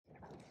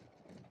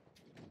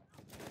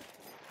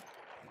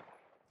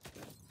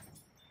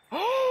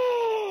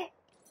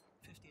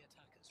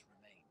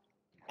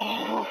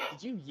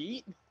Did you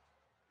yeet?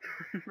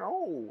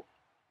 No.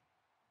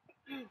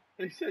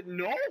 They said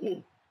no.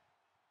 Because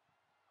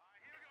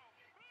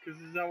this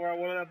is not where I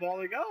wanted that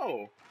ball to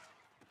go.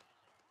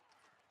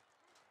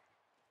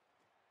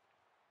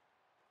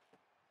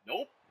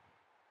 Nope.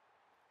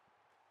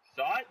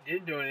 Saw it,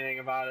 didn't do anything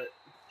about it.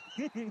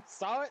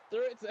 Saw it,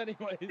 threw it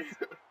anyways.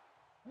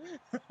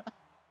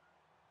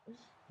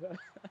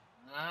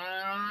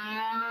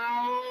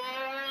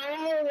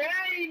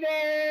 Alrighty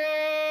then.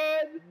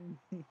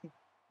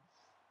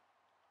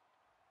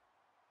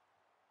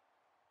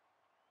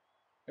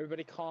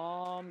 Everybody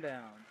calm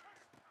down.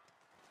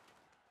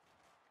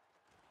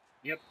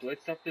 Yep,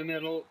 blitz up the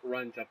middle,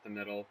 runs up the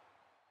middle.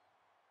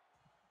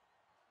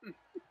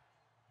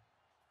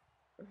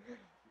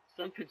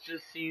 Something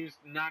just seems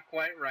not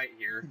quite right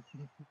here.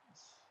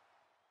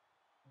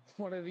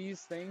 One of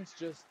these things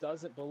just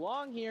doesn't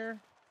belong here.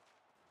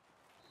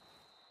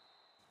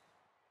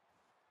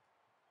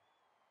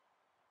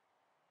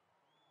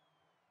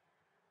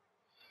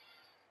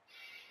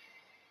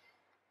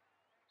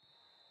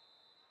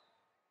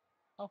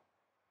 Oh.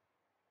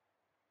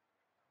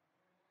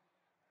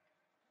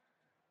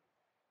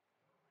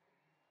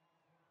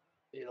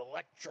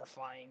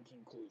 Electrifying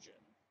conclusion.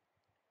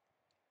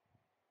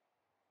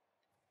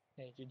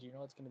 Hey, did you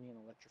know it's going to be an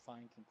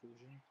electrifying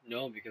conclusion?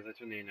 No, because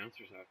that's when the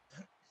announcers are.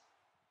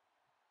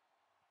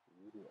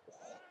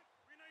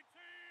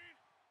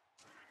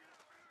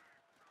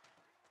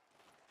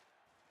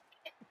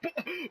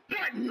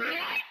 But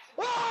what?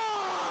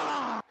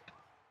 Ah!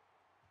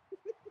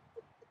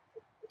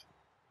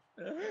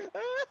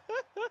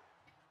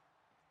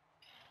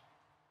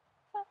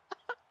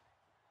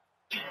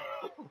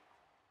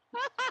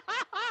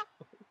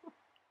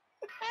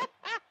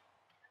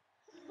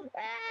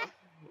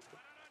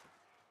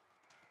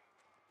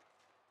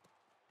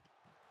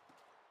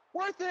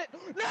 Worth it!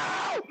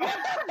 No! What the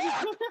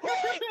fuck?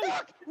 Holy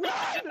fuck!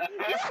 Run! Run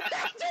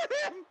after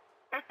him!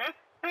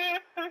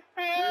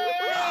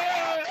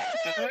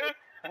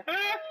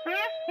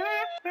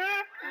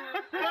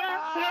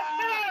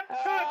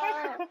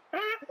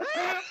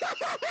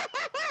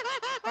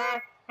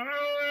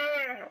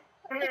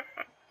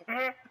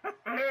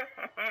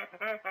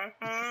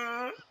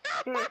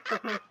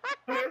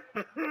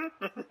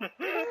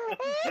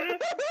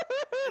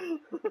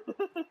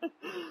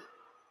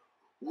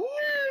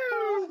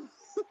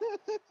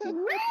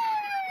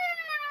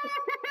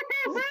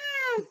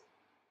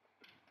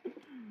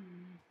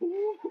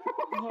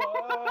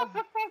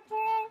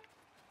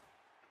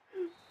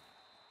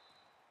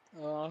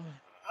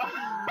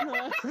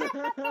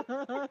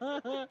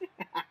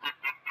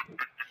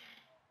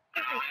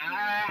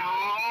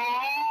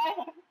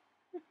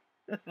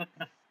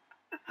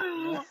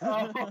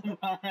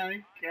 Oh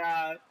my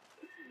god.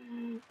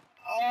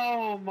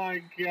 Oh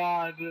my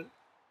god.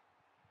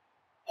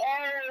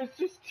 Oh, it's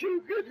just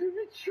too good to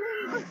be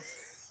true.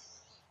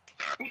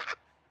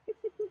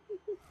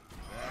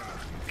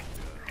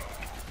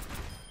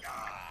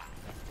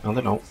 No,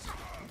 they don't.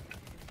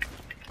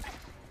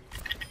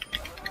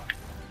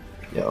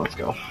 Yeah, let's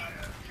go.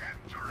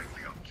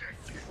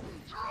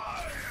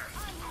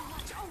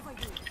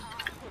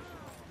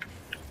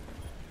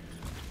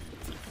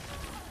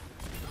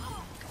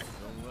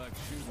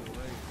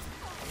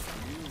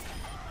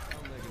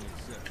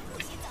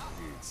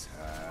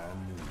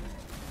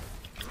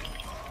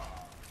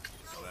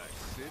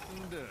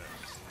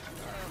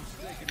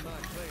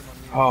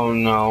 Oh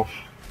no.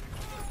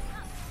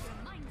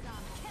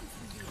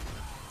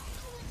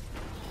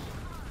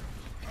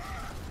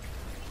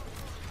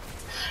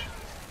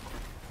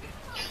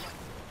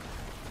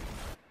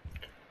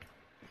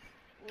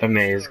 The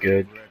May is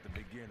good.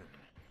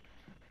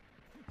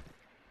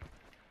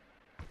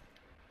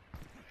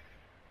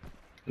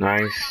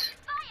 Nice.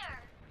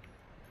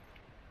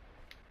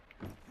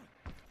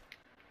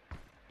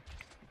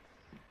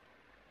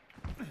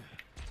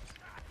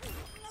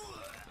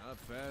 Not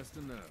fast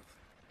enough.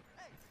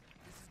 Hey,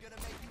 this is gonna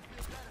make you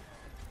feel better.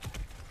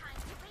 Time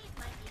to raise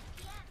my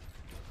BPM.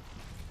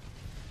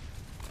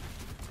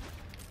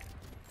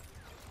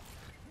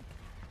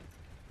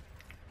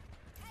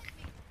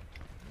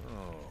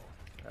 Oh,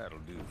 that'll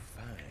do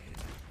fine.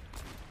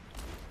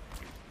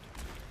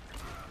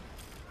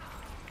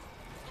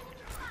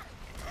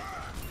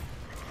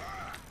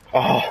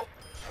 Oh.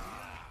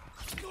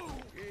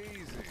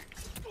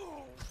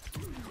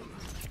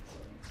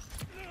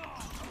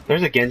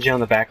 There's a Genji on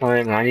the back line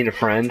and I need a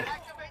friend.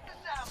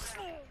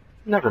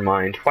 Never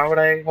mind. Why would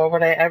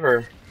I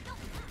ever?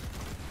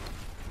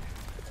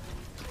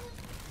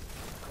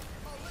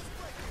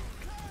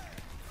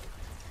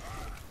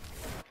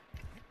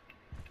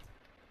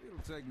 It'll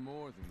take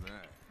more than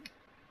that.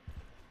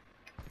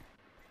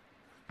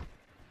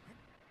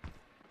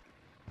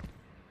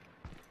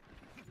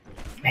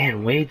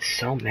 Man, Wade's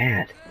so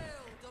mad.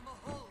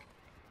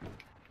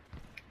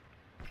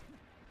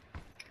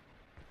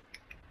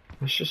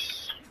 Let's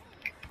just...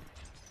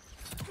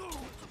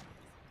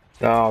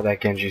 Oh, that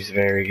Genji's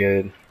very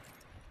good.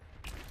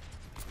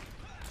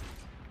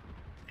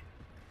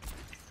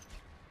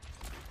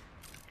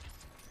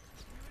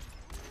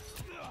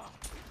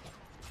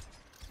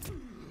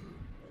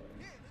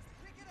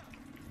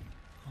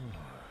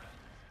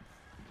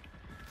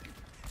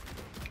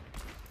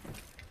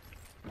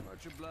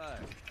 Much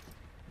obliged.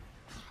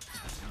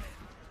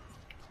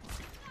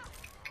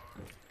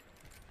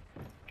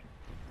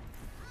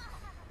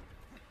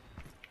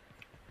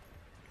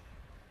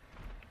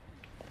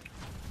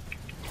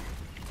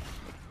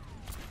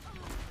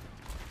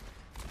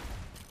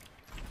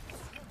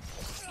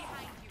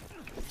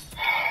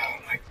 Oh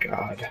my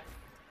god.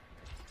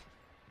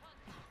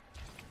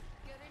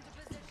 Get into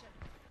position.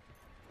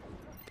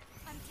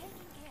 I'm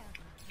taking care of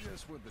you.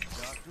 Just what the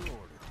doctor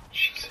ordered.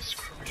 Jesus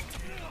Christ.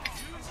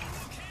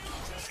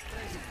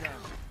 Thank you,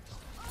 Connie.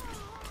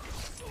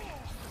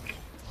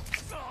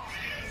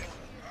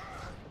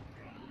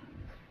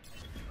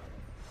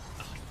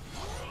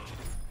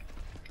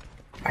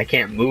 I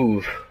can't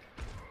move.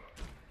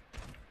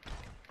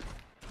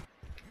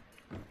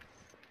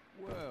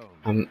 Well,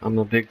 I'm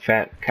a big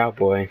fat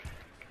cowboy.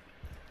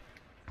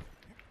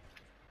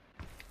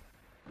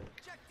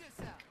 Check this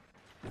out.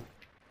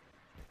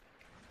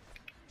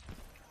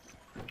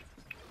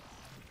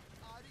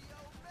 Audio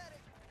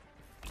medic.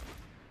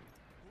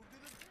 Move to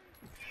the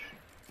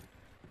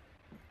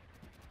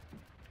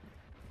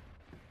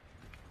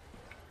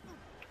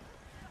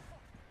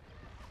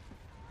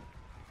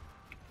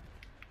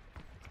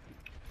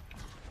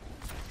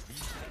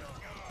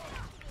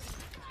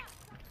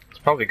It's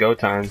probably go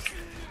time.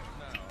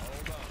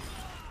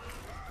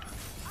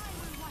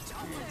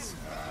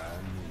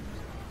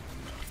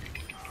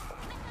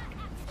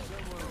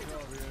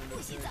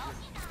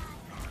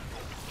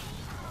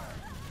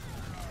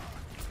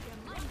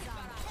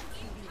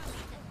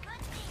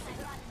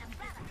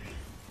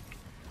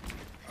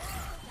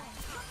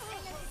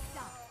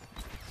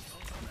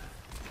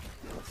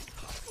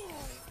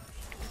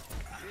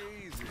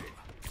 easy.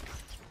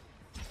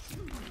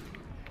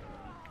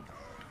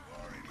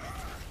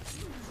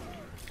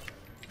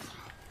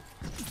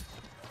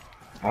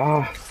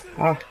 Ah,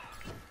 ah.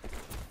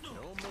 Don't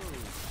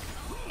move.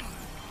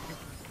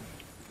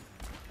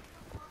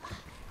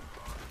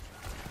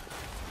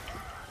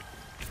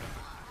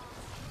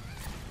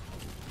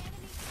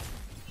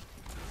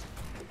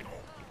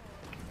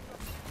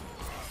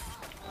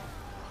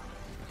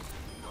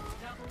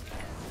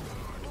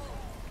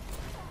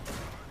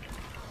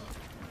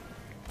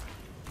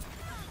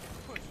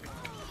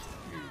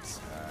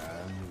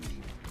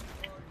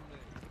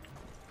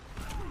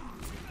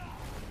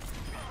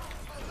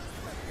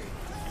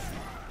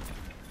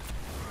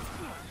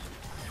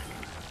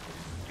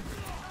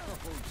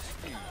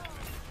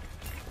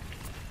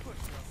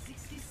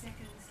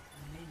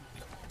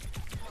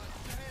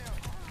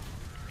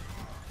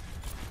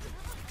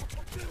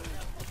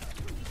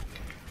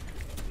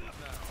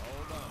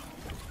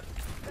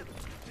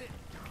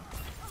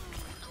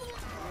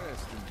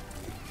 Rest in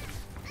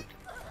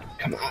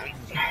Come on.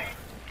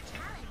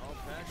 all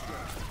packed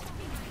up.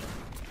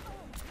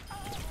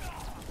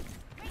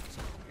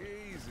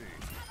 Easy.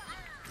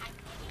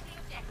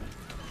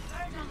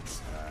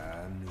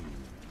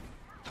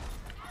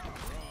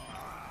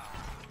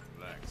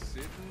 Like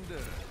sitting duck.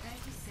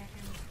 30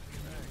 seconds.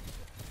 Hey,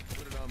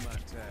 put it on my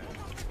tab.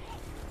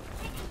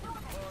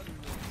 Pardon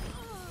me.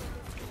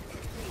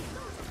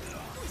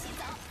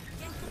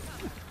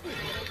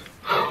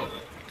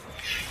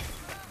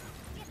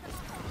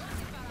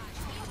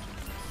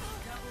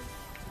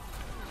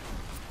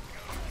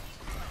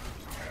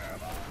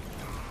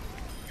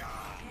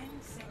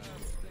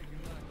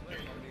 Taking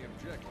the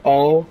objective.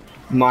 Oh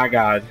my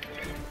god.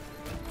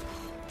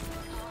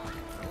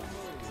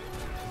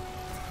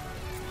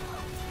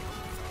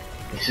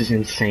 This is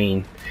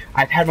insane.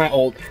 I've had my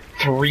ult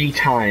 3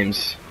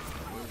 times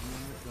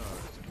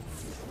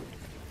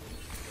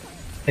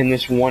in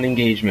this one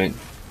engagement.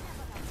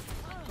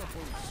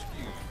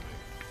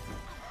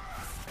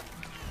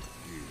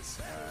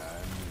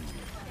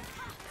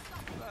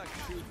 Like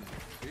shooting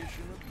fish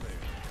in a barrel.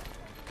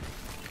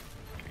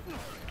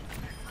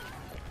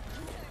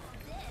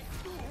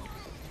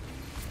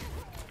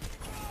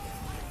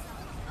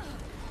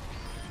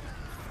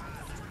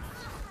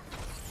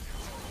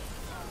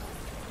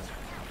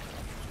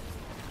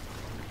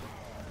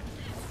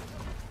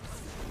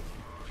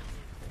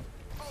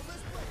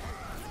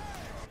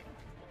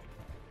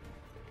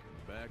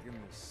 Back in the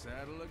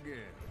saddle again. That'll get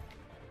it done.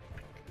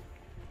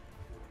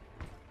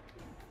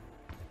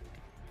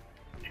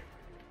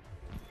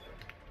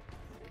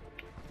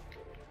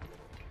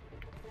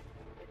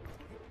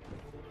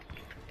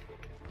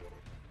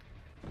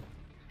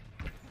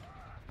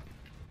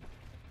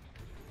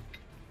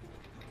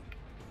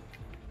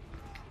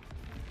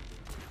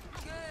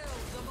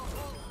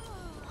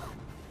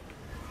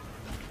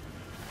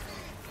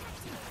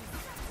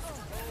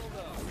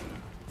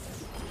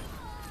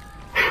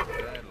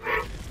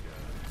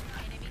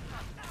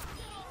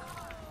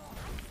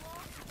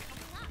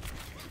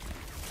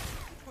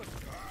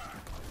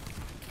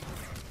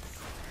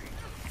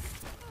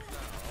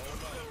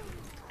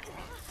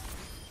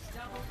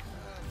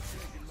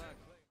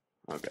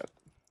 Oh god.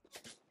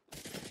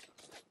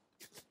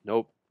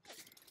 Nope.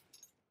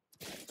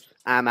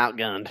 I'm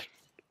outgunned.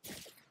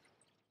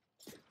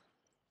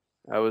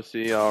 I will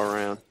see y'all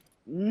around.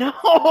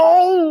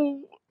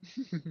 No!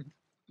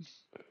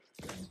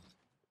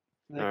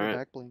 Like Alright. a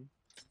back bling.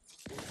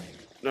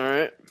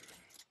 Alright.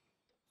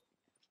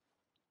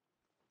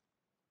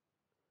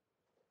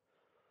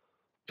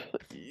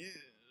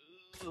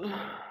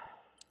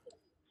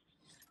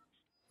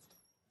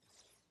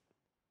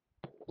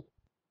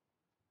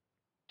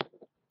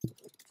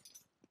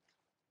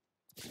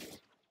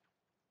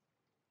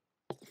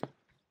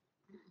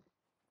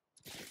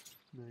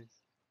 Nice.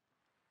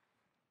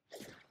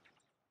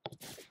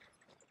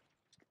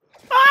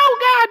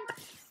 Oh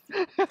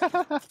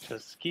god!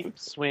 Just keep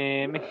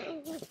swimming.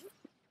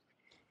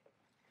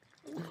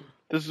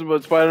 This is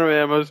what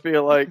Spider-Man must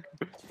feel like.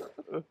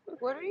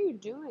 What are you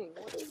doing?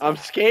 What is I'm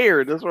that?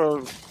 scared. That's what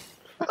I'm.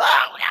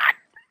 Oh god!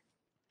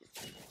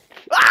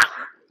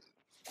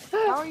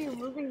 How are you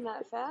moving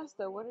that fast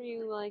though? What are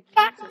you like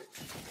using?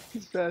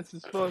 He's fast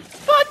as fuck.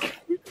 Fuck!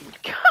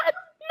 God,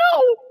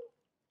 no!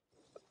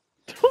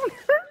 Don't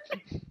hurt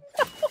me!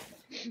 No!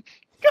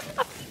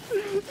 God!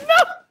 No!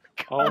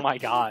 Oh my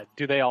god,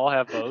 do they all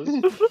have those?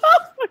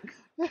 Stop!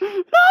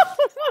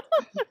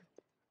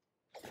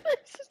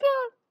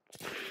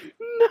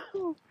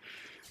 No!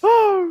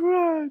 Oh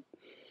god!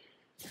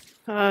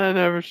 I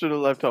never should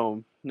have left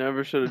home.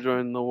 Never should have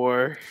joined the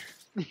war.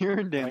 You're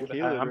in damn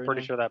Caleb I'm right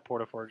pretty now. sure that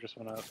Port-a-Fort just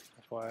went up.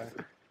 That's why.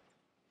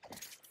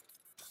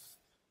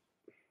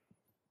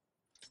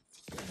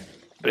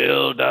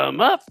 Build 'em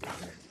up,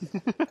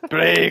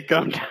 break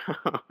 'em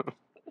down.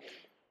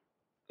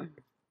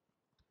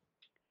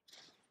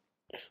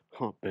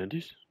 Huh,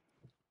 Bendies?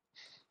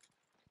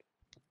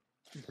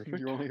 Perfect.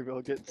 You're only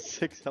able to get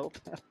 6 health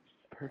now.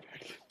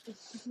 Perfect.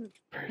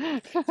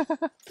 Perfect.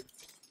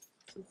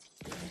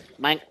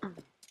 Mike.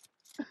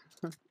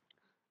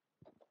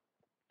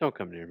 Don't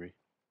come near me.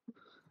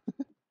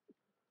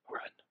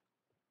 Run.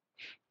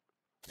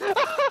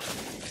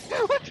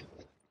 What?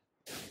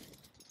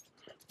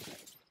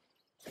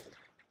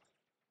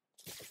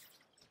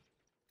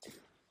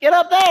 Get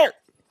up there!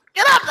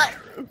 Get up there!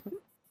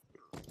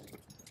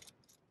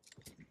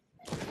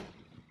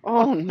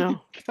 Oh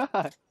no.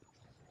 God.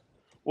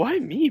 Why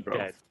me, bro?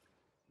 Dead.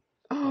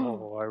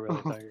 Oh, I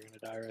really thought you were gonna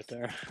die right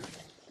there.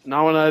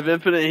 Not when I have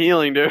infinite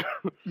healing, dude.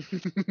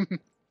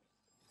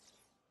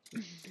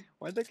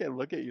 Why'd that guy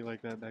look at you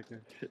like that back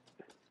there?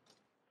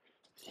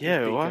 Yeah,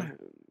 Beacon. why?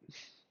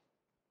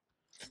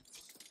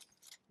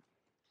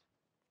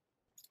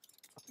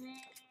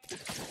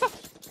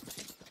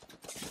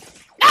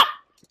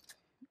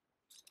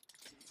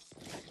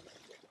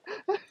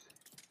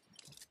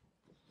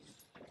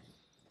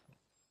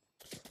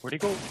 Where'd he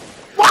go?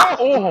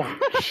 Oh!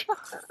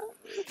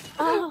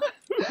 Oh,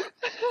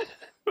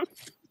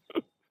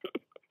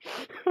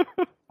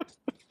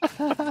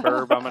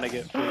 Burb, I'm gonna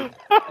get food.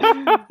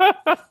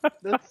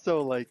 That's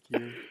so like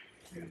you.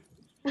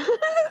 That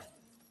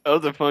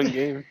was a fun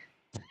game.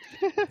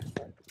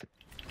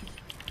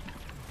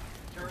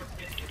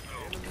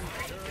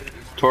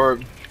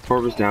 Torb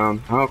is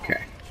down.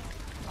 Okay.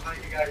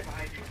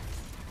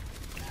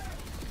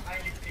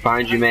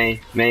 Behind you,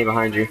 May. May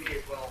behind you. Move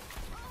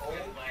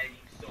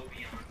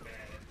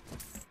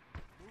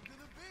to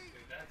the beat.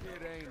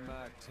 It ain't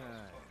my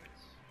time.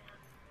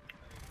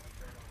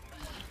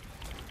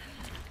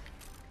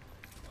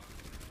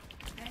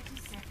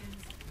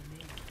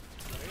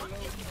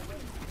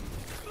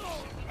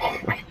 Oh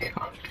my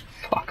god.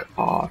 Fuck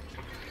off.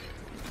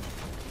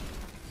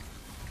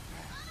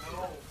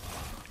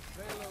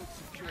 Payload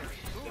secure.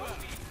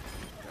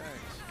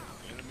 Thanks.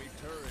 Enemy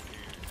turret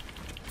here.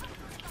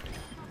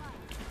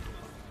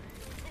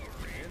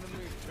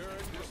 Enemy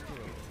turret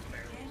destroyed.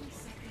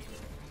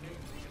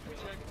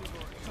 Objective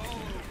or it's all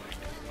over.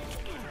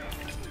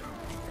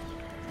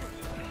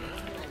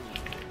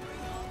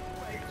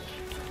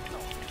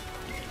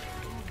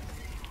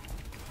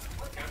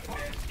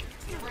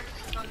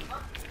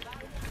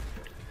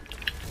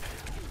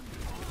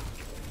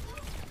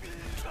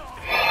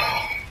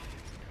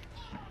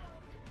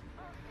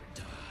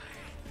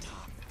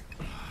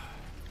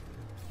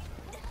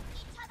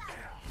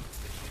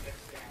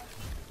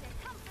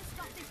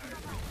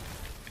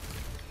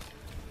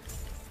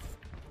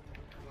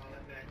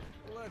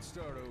 Let's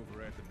start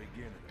over at the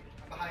beginning.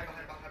 Oh,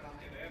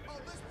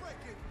 let's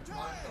break it.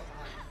 Giant!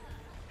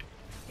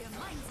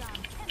 Gemeinsam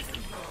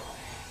kämpfen wir.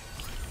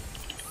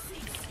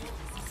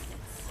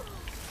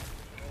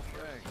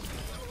 Thanks.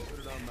 Put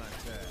it on my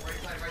tab.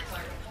 Right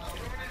side.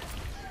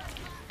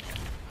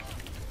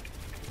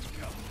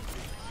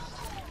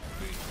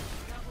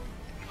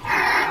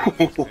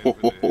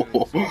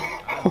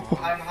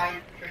 I'm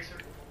behind Tracer.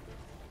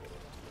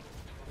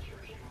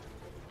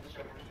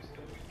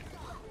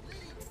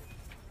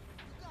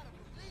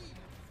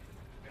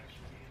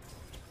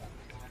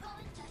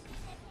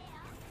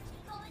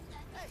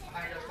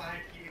 Behind us,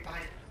 behind, keep it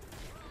behind.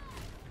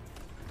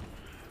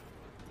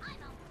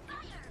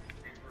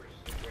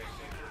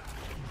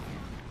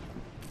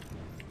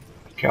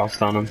 Okay, I'll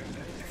stun him.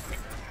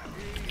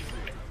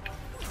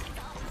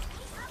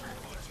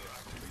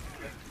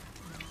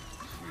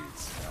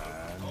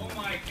 Oh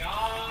my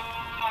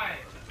god!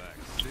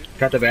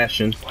 Got the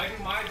Bastion. Why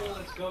do my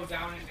bullets go down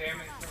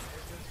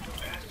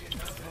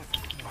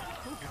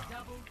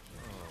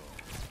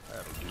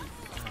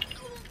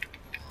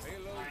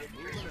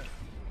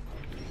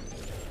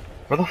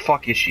Where the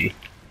fuck is she?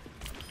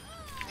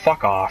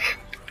 Fuck off.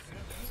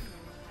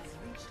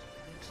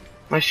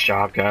 Nice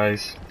job,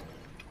 guys.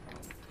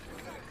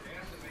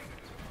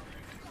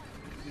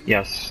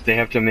 Yes, they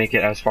have to make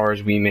it as far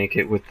as we make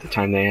it with the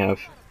time they have.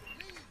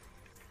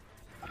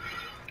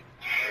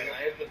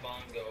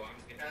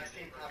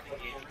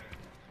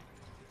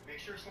 Make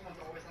sure someone's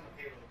always on the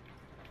payload.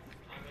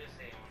 I'm gonna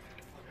stay on it.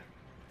 Okay.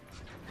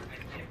 I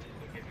can't just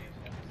look at me.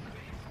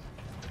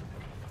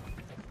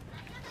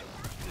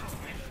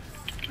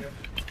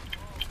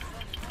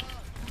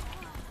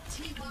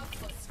 Team up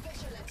for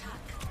special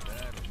attack.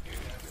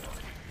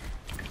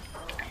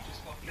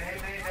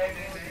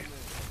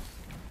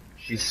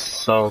 She's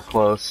so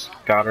close.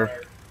 Got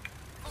her.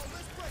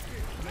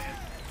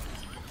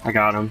 I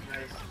got him.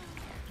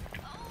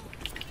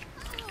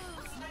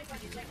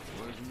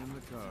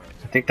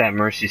 I think that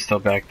Mercy's still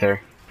back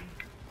there.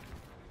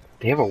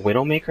 They have a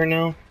Widowmaker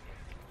now?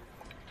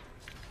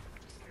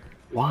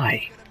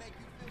 Why?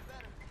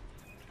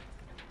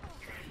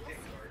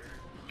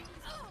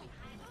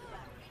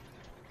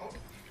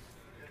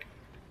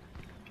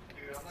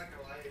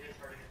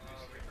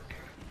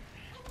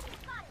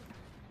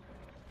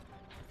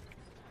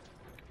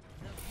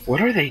 What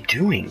are they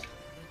doing?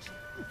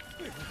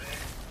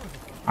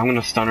 I'm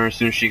gonna stun her as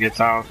soon as she gets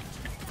out.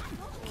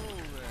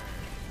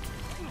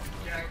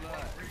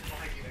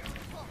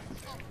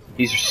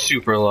 He's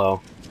super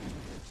low.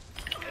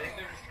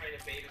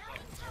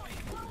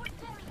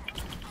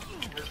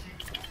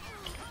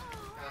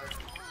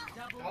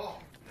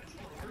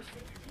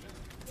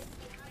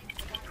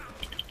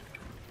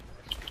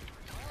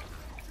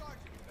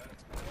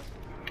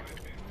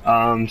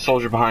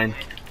 Soldier behind.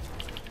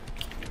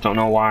 Don't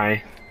know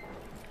why.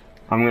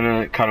 I'm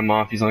gonna cut him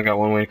off. He's only got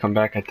one way to come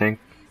back, I think.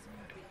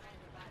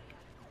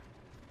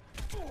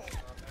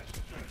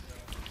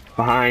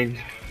 Behind,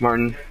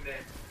 Martin.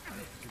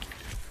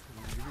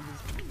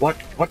 What?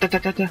 What?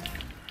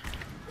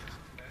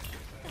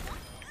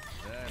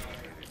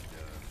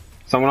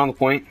 Someone on the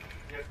point?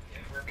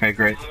 Okay,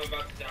 great.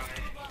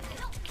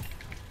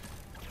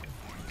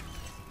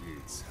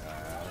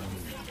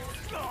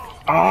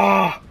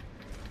 Ah! Oh!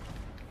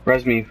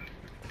 Res me.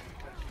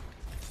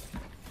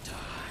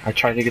 I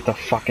tried to get the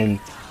fucking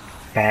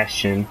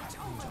Bastion.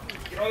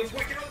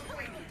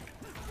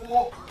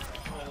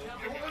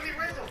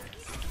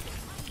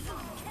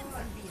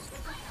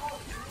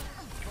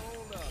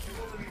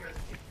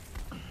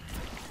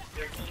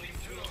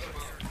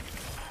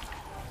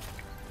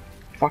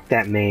 Fuck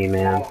that Mei,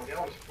 man.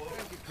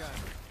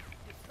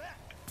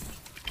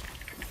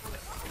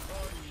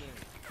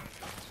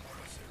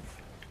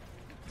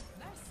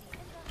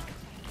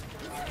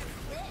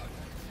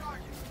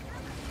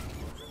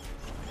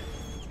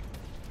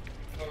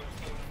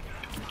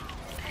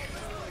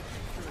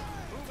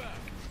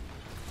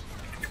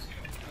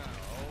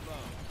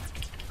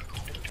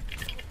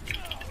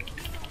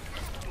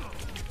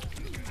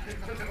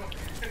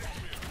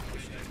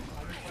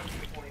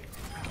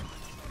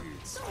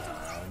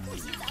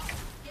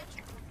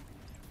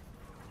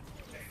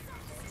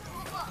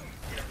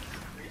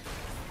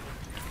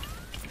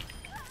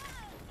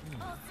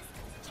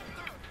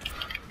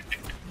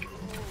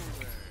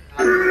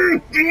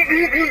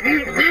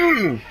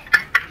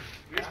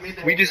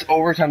 We just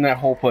overtime that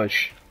whole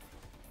push.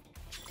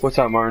 What's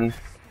up, Martin?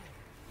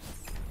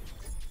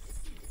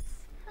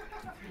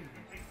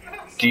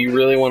 Do you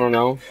really want to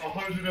know?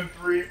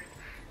 103.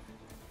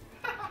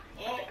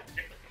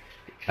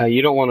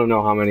 You don't want to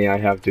know how many I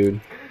have, dude.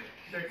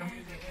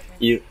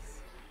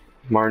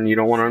 Martin, you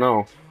don't want to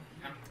know.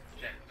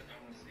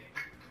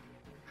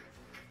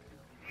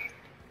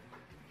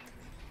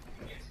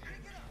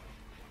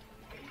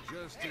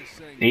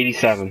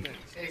 87.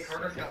 Hey,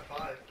 Carter's got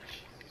 5.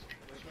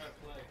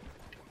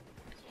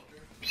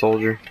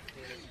 Soldier.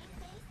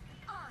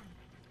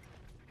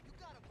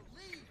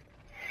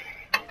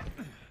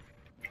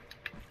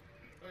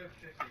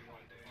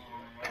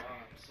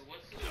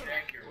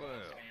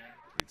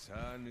 It's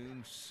high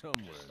noon somewhere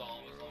in the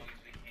world.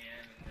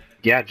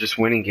 Yeah, just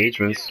win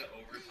engagements.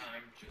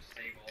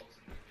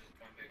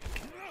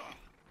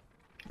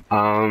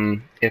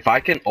 If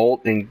I can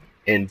ult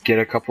and get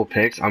a couple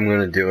picks, I'm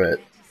gonna do it.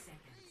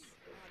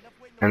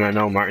 And I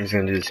know Martin's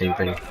gonna do the same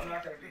thing.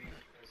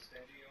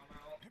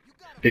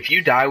 If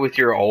you die with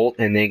your ult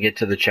and they get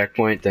to the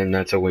checkpoint, then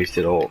that's a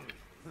wasted ult.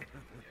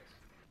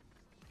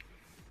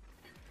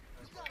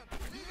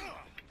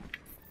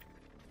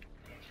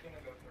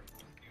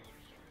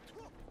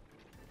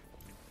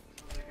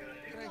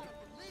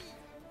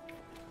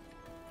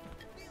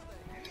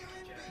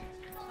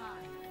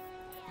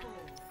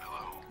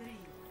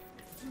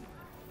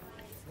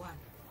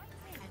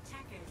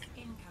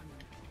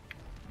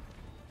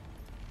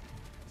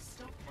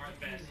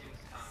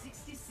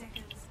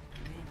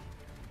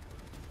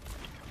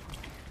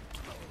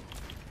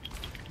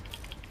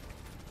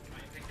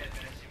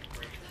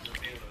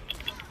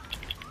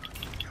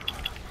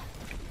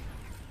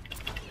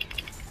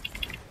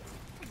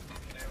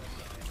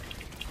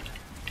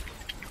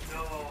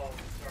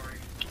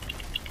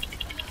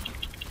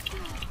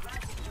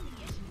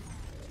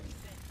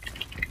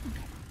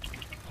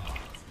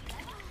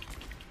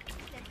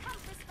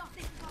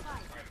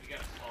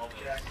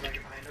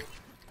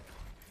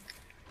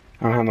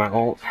 I don't have my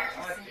ult.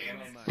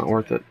 Not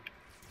worth it.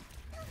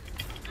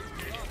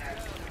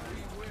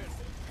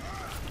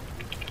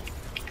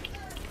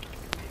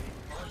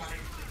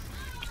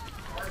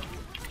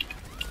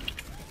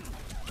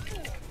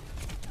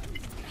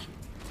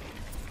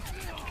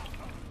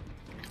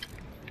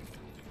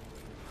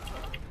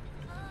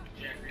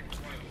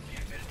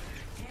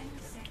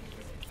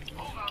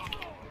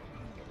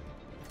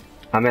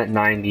 I'm at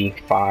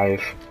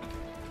 95.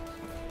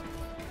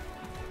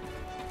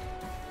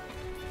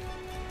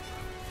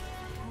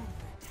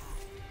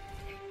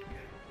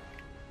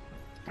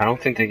 I don't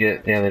think they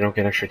get, yeah, they don't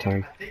get extra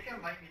time. I think I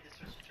might need to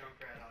switch to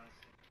Junkrat,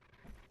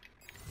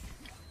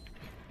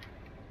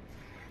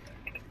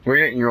 honestly. We're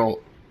getting your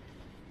ult.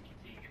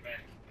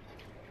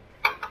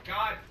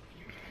 God,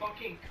 you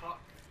fucking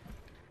cuck.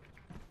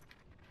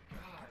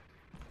 God.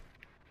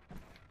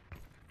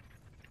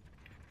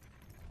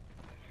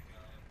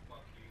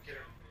 Get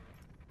her.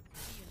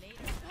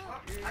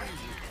 I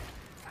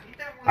need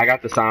that one. I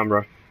got the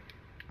Sombra.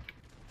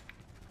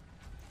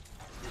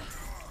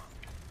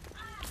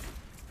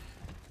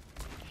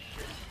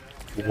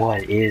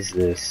 What is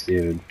this,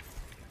 dude?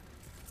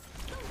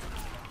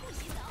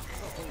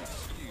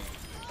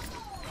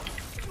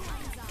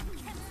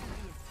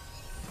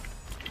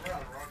 We're on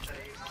the wrong side of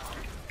 8 Mile.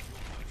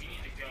 We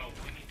need to go.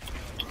 We need to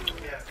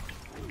go. Yeah.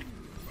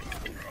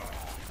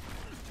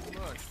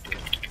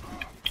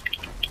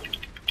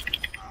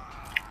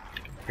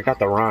 I got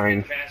the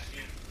Rhine.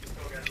 Bastion.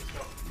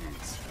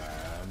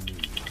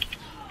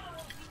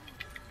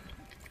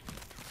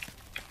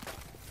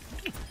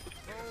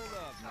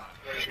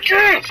 Let's go, guys. Let's go.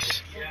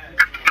 Yes!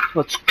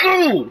 Let's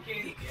go!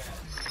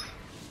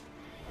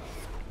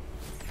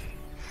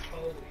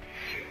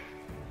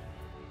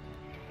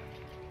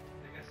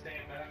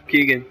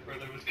 Keegan.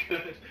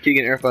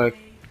 Keegan, Air 5.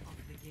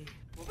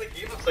 Well, they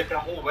gave us like that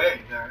whole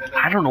way there. And then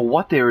I don't know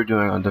what they were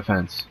doing on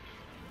defense.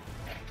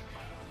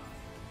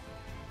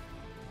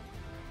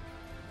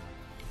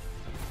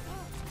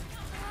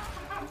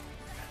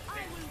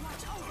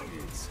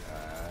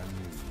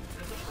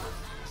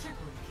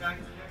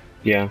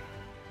 Yeah.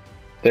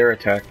 Their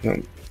attack.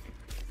 No.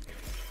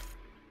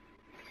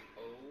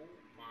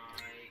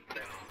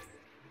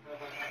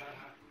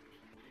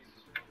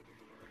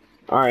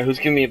 Alright, who's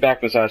giving me a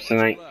back massage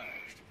tonight?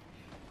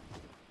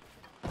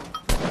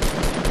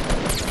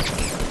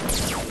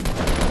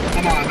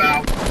 Come on,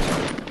 Val.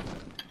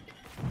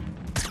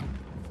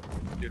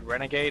 Dude,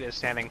 Renegade is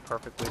standing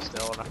perfectly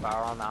still in a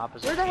fire on the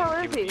opposite Where the hell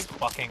team. is He he? was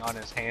fucking on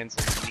his hands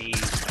and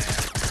knees,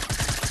 man.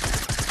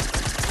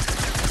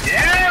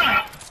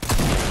 Yeah!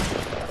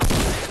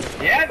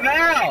 Yeah,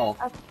 Val!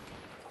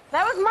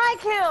 That was my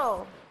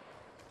kill!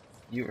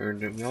 You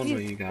earned it. We all know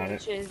These you got it.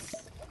 bitches.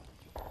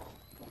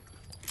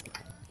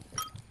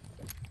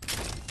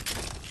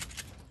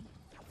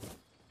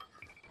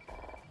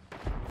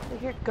 I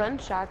hear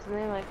gunshots and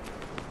they're like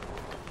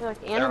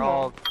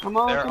animals.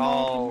 They're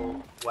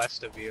all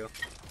west of you.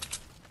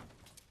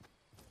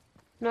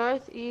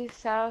 North, east,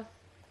 south.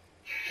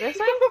 This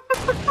way?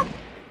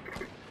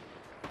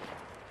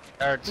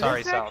 Or,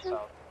 sorry, This south, direction?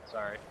 south.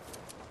 Sorry.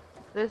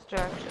 This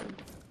direction.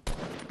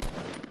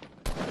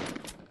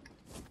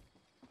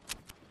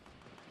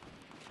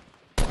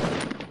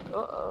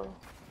 Uh-oh.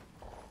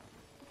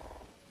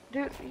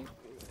 Dude,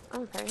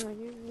 okay, well,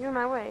 you're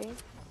my way.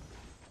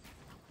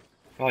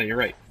 Oh, you're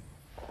right.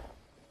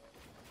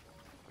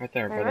 Right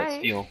there, by that Alright.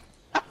 steel.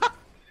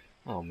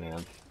 Oh,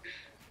 man.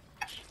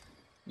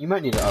 You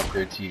might need to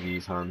upgrade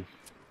TVs, hon.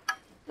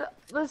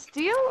 The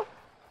steel?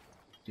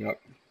 Yep.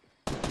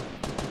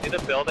 See the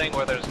building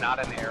where there's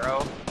not an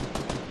arrow?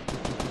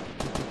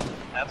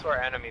 That's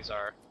where enemies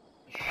are.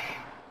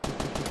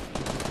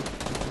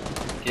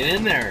 Get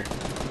in there!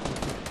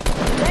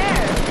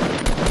 There!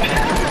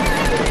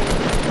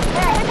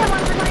 Yeah, hit that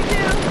one for 22!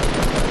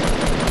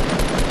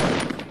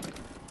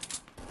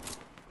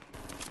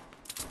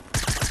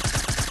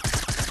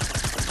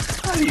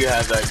 How do you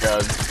have that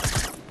gun?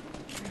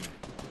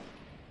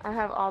 I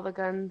have all the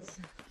guns.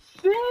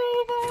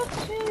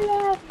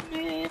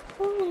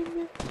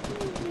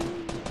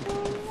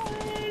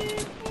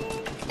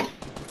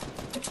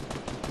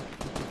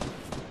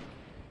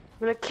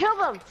 I'm gonna kill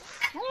them!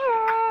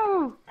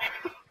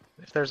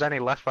 If there's any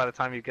left by the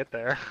time you get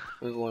there.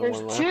 There's only one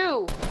There's left.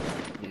 two!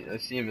 Yeah, I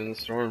see him in the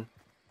storm.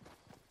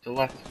 To the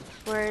left.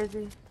 Where is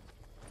he? To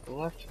the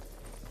left.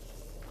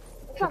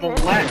 It's To not the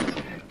him.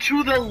 left!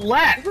 To the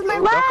left! This is my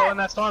Don't go in left!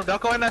 that storm,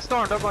 don't go in that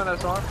storm, don't go in that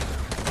storm.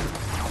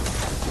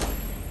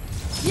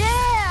 Yeah!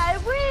 I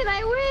win!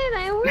 I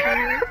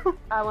win!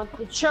 I want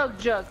the chug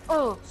jug.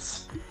 Oh!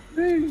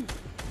 Yeah!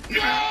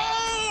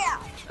 Yeah!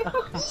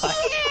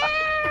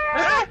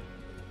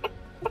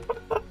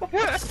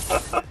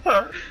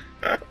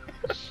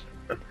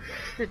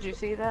 Did you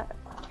see that?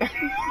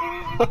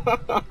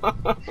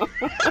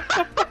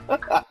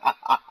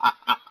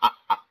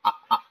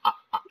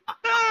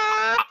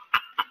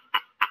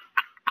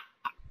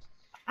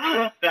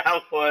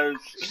 That was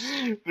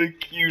the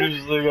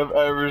cutest thing I've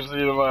ever seen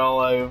in my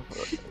life.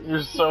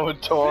 You're so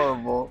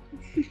adorable.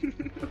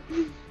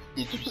 Did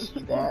you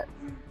see that?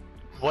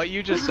 What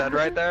you just said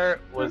right there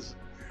was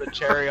the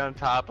cherry on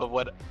top of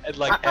what,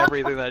 like,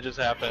 everything that just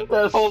happened.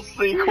 That whole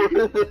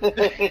sequence.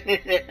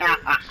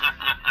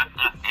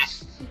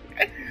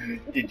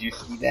 Did you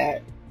see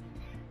that?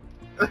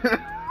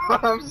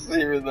 I'm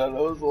serious, that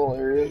was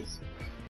hilarious.